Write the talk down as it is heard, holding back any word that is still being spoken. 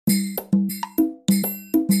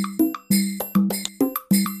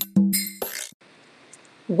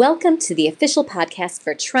Welcome to the official podcast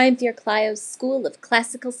for Triumvir Clio's School of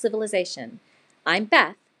Classical Civilization. I'm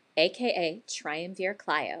Beth, aka Triumvir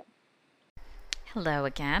Clio. Hello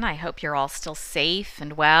again. I hope you're all still safe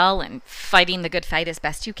and well and fighting the good fight as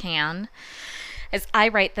best you can. As I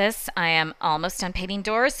write this, I am almost done painting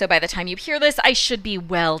doors, so by the time you hear this, I should be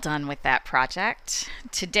well done with that project.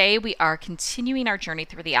 Today we are continuing our journey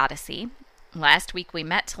through the Odyssey. Last week we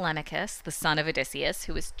met Telemachus, the son of Odysseus,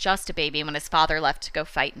 who was just a baby when his father left to go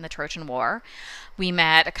fight in the Trojan War. We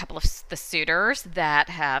met a couple of the suitors that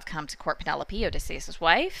have come to court Penelope, Odysseus'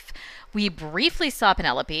 wife. We briefly saw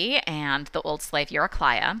Penelope and the old slave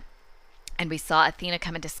Eurycleia. And we saw Athena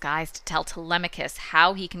come in disguise to tell Telemachus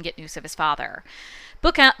how he can get news of his father.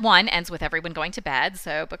 Book 1 ends with everyone going to bed,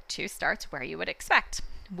 so book 2 starts where you would expect,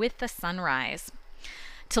 with the sunrise.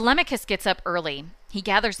 Telemachus gets up early. He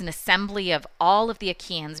gathers an assembly of all of the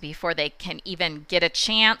Achaeans before they can even get a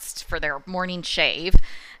chance for their morning shave.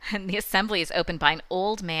 And the assembly is opened by an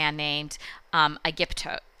old man named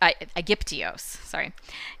Aegyptios.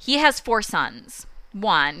 He has 4 sons.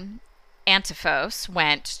 One, Antiphos,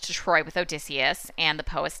 went to Troy with Odysseus, and the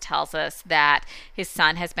poet tells us that his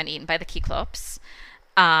son has been eaten by the Cyclops.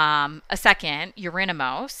 A second,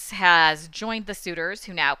 Eurynamos, has joined the suitors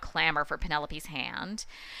who now clamor for Penelope's hand.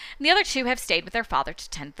 And the other 2 have stayed with their father to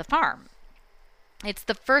tend the farm. It's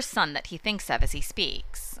the first son that he thinks of as he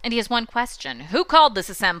speaks. And he has one question. Who called this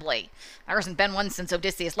assembly? There hasn't been one since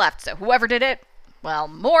Odysseus left, so whoever did it, well,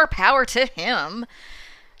 more power to him.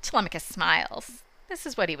 Telemachus smiles. This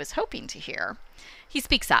is what he was hoping to hear. He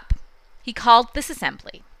speaks up. He called this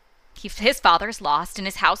assembly. His father is lost, and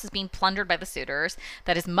his house is being plundered by the suitors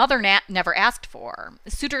that his mother never asked for.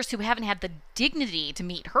 Suitors who haven't had the dignity to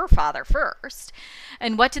meet her father first.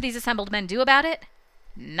 And what do these assembled men do about it?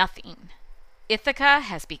 Nothing. Ithaca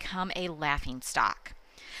has become a laughingstock.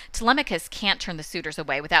 Telemachus can't turn the suitors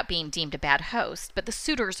away without being deemed a bad host, but the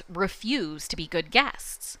suitors refuse to be good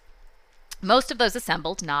guests. Most of those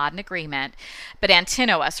assembled nod in agreement, but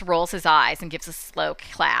Antinous rolls his eyes and gives a slow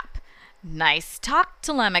clap. Nice talk,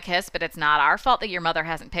 Telemachus, but it's not our fault that your mother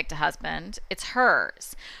hasn't picked a husband. It's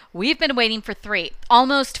hers. We've been waiting for 3,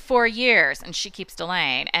 almost 4 years, and she keeps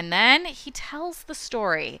delaying. And then he tells the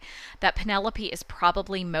story that Penelope is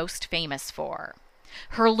probably most famous for.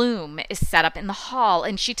 Her loom is set up in the hall,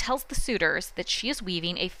 and she tells the suitors that she is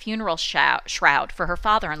weaving a funeral shroud for her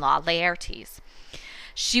father-in-law, Laertes.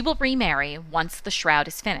 She will remarry once the shroud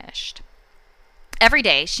is finished. Every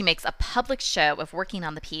day, she makes a public show of working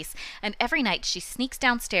on the piece, and every night she sneaks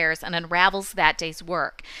downstairs and unravels that day's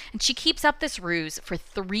work. And she keeps up this ruse for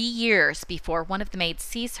 3 years before one of the maids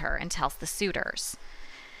sees her and tells the suitors.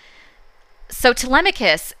 So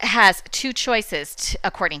Telemachus has 2 choices,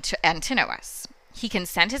 according to Antinous. He can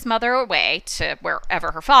send his mother away to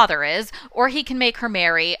wherever her father is, or he can make her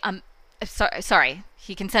marry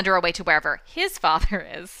he can send her away to wherever his father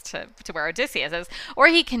is, to where Odysseus is, or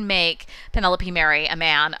he can make Penelope marry a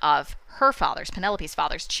man of Penelope's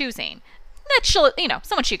father's choosing. That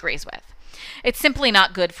someone she agrees with. It's simply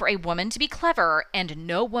not good for a woman to be clever, and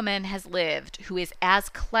no woman has lived who is as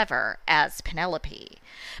clever as Penelope.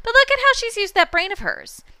 But look at how she's used that brain of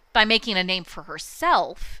hers. By making a name for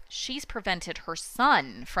herself, she's prevented her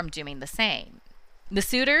son from doing the same. The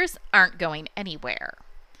suitors aren't going anywhere.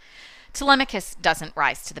 Telemachus doesn't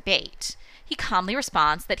rise to the bait. He calmly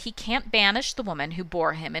responds that he can't banish the woman who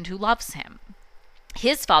bore him and who loves him.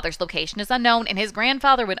 His father's location is unknown, and his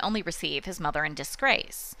grandfather would only receive his mother in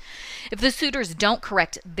disgrace. If the suitors don't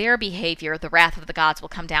correct their behavior, the wrath of the gods will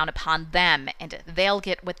come down upon them, and they'll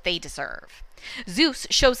get what they deserve. Zeus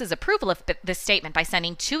shows his approval of this statement by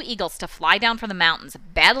sending 2 eagles to fly down from the mountains,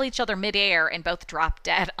 battle each other midair, and both drop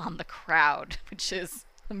dead on the crowd, which is...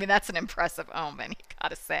 that's an impressive omen, you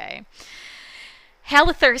gotta say.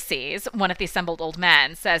 Halitherses, one of the assembled old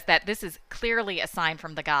men, says that this is clearly a sign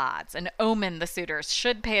from the gods, an omen the suitors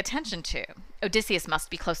should pay attention to. Odysseus must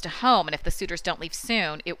be close to home, and if the suitors don't leave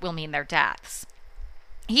soon, it will mean their deaths.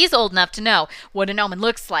 He's old enough to know what an omen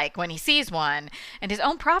looks like when he sees one, and his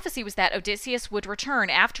own prophecy was that Odysseus would return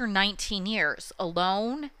after 19 years,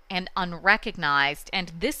 alone and unrecognized,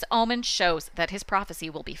 and this omen shows that his prophecy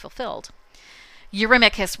will be fulfilled.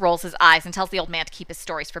 Eurymachus rolls his eyes and tells the old man to keep his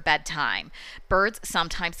stories for bedtime. Birds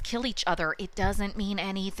sometimes kill each other. It doesn't mean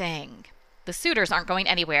anything. The suitors aren't going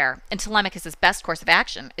anywhere, and Telemachus' best course of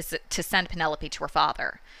action is to send Penelope to her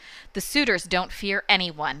father. The suitors don't fear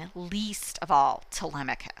anyone, least of all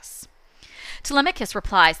Telemachus. Telemachus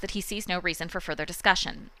replies that he sees no reason for further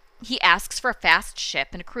discussion. He asks for a fast ship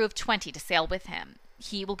and a crew of 20 to sail with him.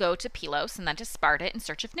 He will go to Pylos and then to Sparta in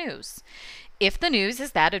search of news. If the news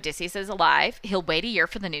is that Odysseus is alive, he'll wait a year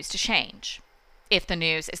for the news to change. if the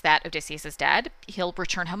news is that Odysseus is dead, he'll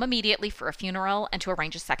return home immediately for a funeral and to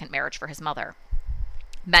arrange a second marriage for his mother.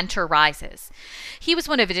 Mentor rises. He was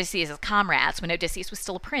one of Odysseus' comrades when Odysseus was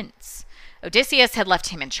still a prince. Odysseus had left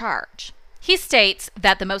him in charge. He states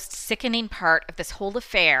that the most sickening part of this whole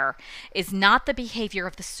affair is not the behavior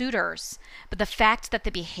of the suitors, but the fact that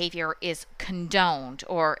the behavior is condoned,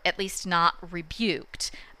 or at least not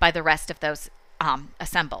rebuked, by the rest of those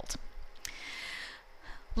assembled.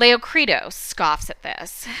 Leocritus scoffs at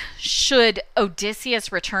this. Should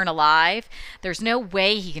Odysseus return alive, there's no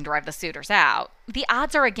way he can drive the suitors out. The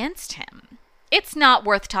odds are against him. It's not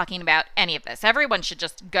worth talking about any of this. Everyone should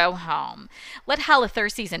just go home. Let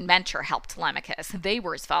Halitherses and Mentor help Telemachus. They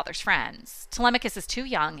were his father's friends. Telemachus is too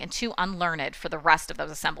young and too unlearned for the rest of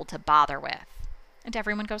those assembled to bother with. And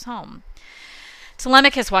everyone goes home.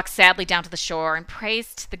 Telemachus walks sadly down to the shore and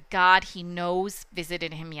prays to the god he knows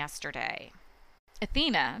visited him yesterday.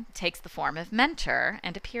 Athena takes the form of Mentor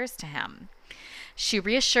and appears to him. She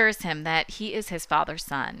reassures him that he is his father's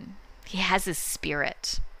son. He has his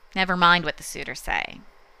spirit. Never mind what the suitors say.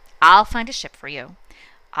 I'll find a ship for you.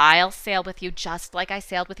 I'll sail with you just like I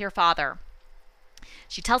sailed with your father.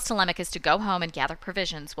 She tells Telemachus to go home and gather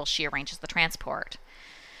provisions while she arranges the transport.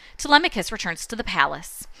 Telemachus returns to the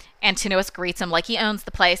palace. Antinous greets him like he owns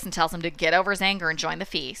the place and tells him to get over his anger and join the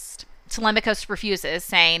feast. Telemachus refuses,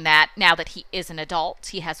 saying that now that he is an adult,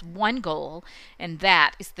 he has one goal, and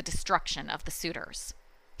that is the destruction of the suitors.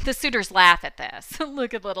 The suitors laugh at this.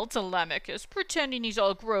 Look at little Telemachus, pretending he's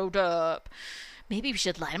all grown up. Maybe we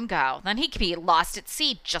should let him go. Then he could be lost at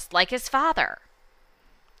sea, just like his father.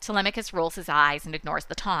 Telemachus rolls his eyes and ignores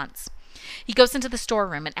the taunts. He goes into the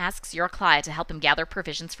storeroom and asks Eurycleia to help him gather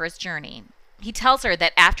provisions for his journey. He tells her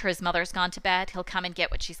that after his mother's gone to bed, he'll come and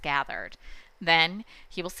get what she's gathered. Then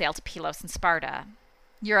he will sail to Pylos and Sparta.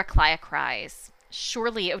 Eurycleia cries.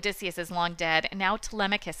 Surely Odysseus is long dead, and now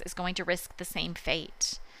Telemachus is going to risk the same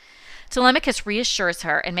fate. Telemachus reassures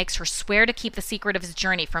her and makes her swear to keep the secret of his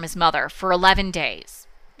journey from his mother for 11 days.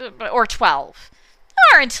 Or 12.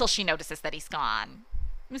 Or until she notices that he's gone.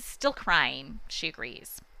 Still crying, she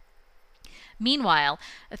agrees. Meanwhile,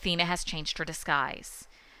 Athena has changed her disguise.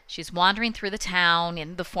 She's wandering through the town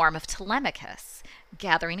in the form of Telemachus,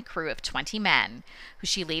 gathering a crew of 20 men, who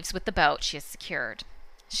she leaves with the boat she has secured.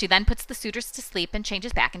 She then puts the suitors to sleep and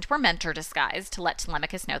changes back into her Mentor disguise to let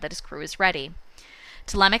Telemachus know that his crew is ready.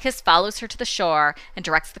 Telemachus follows her to the shore and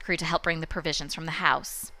directs the crew to help bring the provisions from the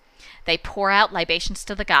house. They pour out libations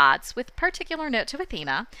to the gods, with particular note to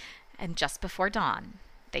Athena, and just before dawn,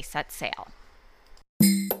 they set sail.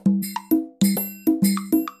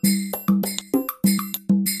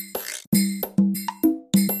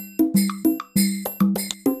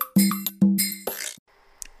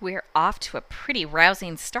 We're off to a pretty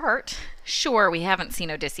rousing start. Sure, we haven't seen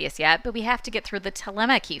Odysseus yet, but we have to get through the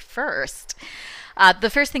Telemachy first. The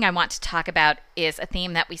first thing I want to talk about is a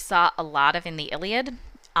theme that we saw a lot of in the Iliad,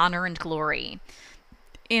 honor and glory.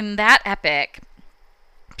 In that epic,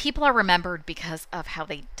 people are remembered because of how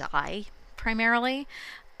they die, primarily.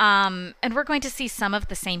 And we're going to see some of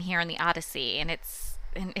the same here in the Odyssey, and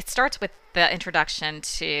it starts with the introduction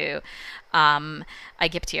to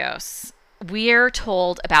Aegyptios. We're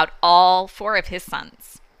told about all 4 of his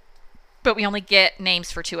sons, but we only get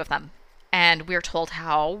names for 2 of them. And we're told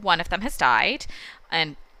how one of them has died.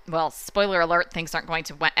 And, well, spoiler alert, things aren't going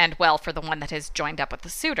to end well for the one that has joined up with the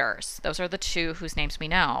suitors. Those are the 2 whose names we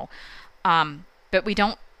know. But we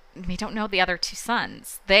don't know the other 2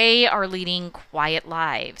 sons. They are leading quiet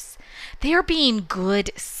lives. They are being good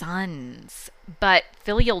sons. But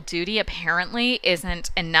filial duty apparently isn't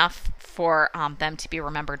enough for them to be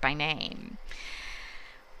remembered by name.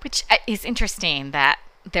 Which is interesting that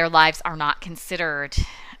their lives are not considered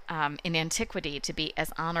in antiquity to be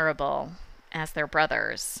as honorable as their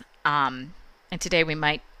brothers. And today we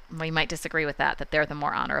might disagree with that they're the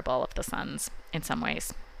more honorable of the sons in some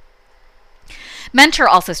ways. Mentor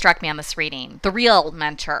also struck me on this reading. The real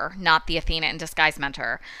Mentor, not the Athena in disguise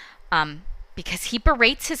Mentor. Because he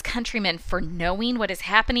berates his countrymen for knowing what is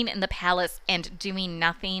happening in the palace and doing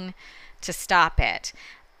nothing to stop it.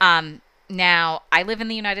 Now, I live in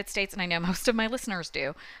the United States, and I know most of my listeners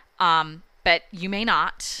do, but you may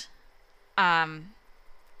not.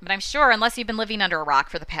 But I'm sure, unless you've been living under a rock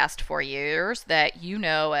for the past 4 years, that you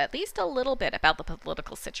know at least a little bit about the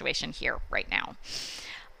political situation here right now.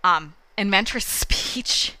 And Mentor's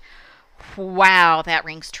speech, wow, that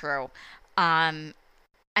rings true.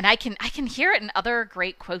 And I can hear it in other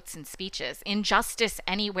great quotes and speeches. Injustice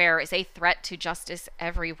anywhere is a threat to justice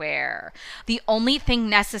everywhere. The only thing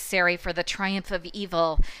necessary for the triumph of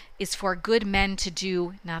evil is for good men to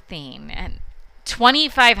do nothing. And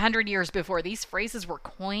 2,500 years before these phrases were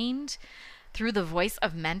coined, through the voice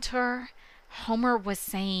of Mentor, Homer was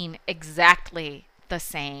saying exactly the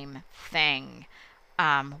same thing.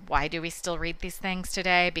 Why do we still read these things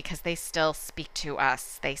today? Because they still speak to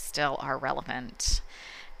us. They still are relevant.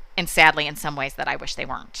 And sadly, in some ways that I wish they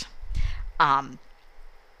weren't.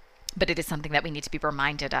 But it is something that we need to be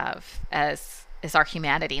reminded of as our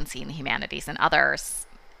humanity and seeing the humanities in others.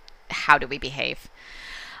 How do we behave?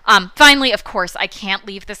 Finally, of course, I can't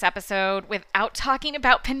leave this episode without talking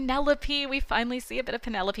about Penelope. We finally see a bit of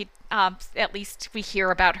Penelope. At least we hear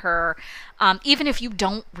about her. Even if you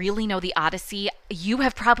don't really know the Odyssey, you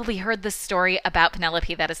have probably heard this story about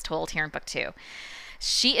Penelope that is told here in Book 2.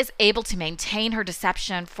 She is able to maintain her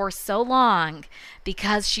deception for so long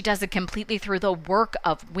because she does it completely through the work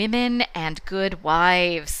of women and good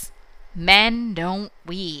wives. Men don't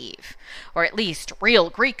weave, or at least real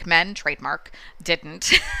Greek men, trademark,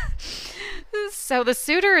 didn't. So the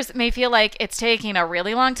suitors may feel like it's taking a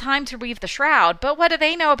really long time to weave the shroud, but what do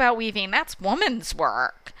they know about weaving? That's woman's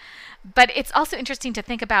work. But it's also interesting to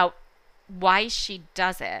think about why she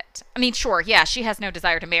does it. I mean, sure, yeah, she has no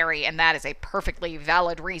desire to marry, and that is a perfectly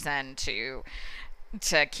valid reason to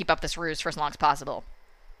keep up this ruse for as long as possible.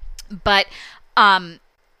 But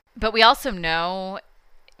we also know,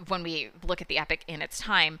 when we look at the epic in its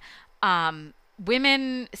time,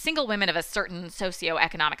 single women of a certain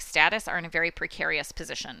socioeconomic status are in a very precarious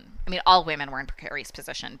position. I mean, all women were in precarious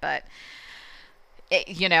position, but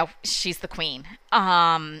she's the queen.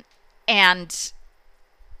 And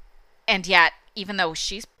yet, even though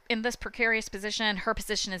she's in this precarious position, her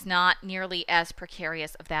position is not nearly as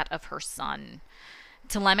precarious of that of her son.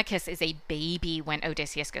 Telemachus is a baby when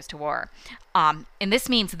Odysseus goes to war. And this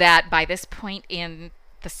means that by this point in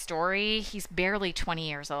the story, he's barely 20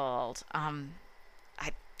 years old. I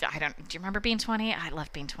don't, do you remember being 20? I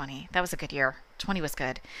loved being 20. That was a good year. 20 was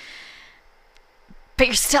good. But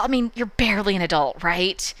you're barely an adult,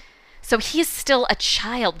 right? So he's still a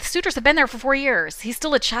child. The suitors have been there for 4 years. He's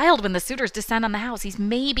still a child when the suitors descend on the house. He's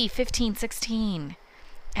maybe 15, 16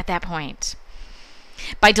 at that point.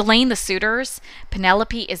 By delaying the suitors,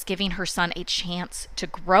 Penelope is giving her son a chance to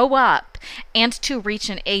grow up and to reach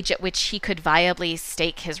an age at which he could viably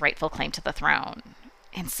stake his rightful claim to the throne.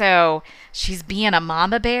 And so she's being a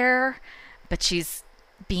mama bear, but she's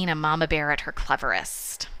being a mama bear at her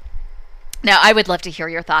cleverest. Now, I would love to hear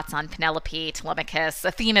your thoughts on Penelope, Telemachus,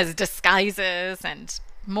 Athena's disguises, and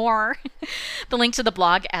more. The link to the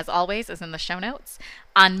blog, as always, is in the show notes.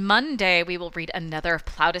 On Monday, we will read another of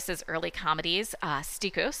Plautus's early comedies,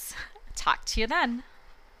 Stichus. Talk to you then.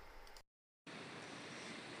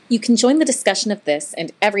 You can join the discussion of this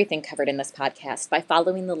and everything covered in this podcast by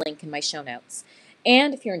following the link in my show notes.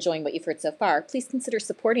 And if you're enjoying what you've heard so far, please consider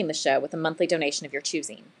supporting the show with a monthly donation of your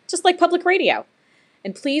choosing, just like public radio.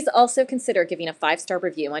 And please also consider giving a 5-star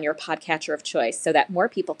review on your podcatcher of choice so that more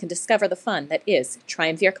people can discover the fun that is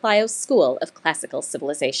Triumvir Clio's School of Classical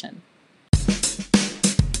Civilization.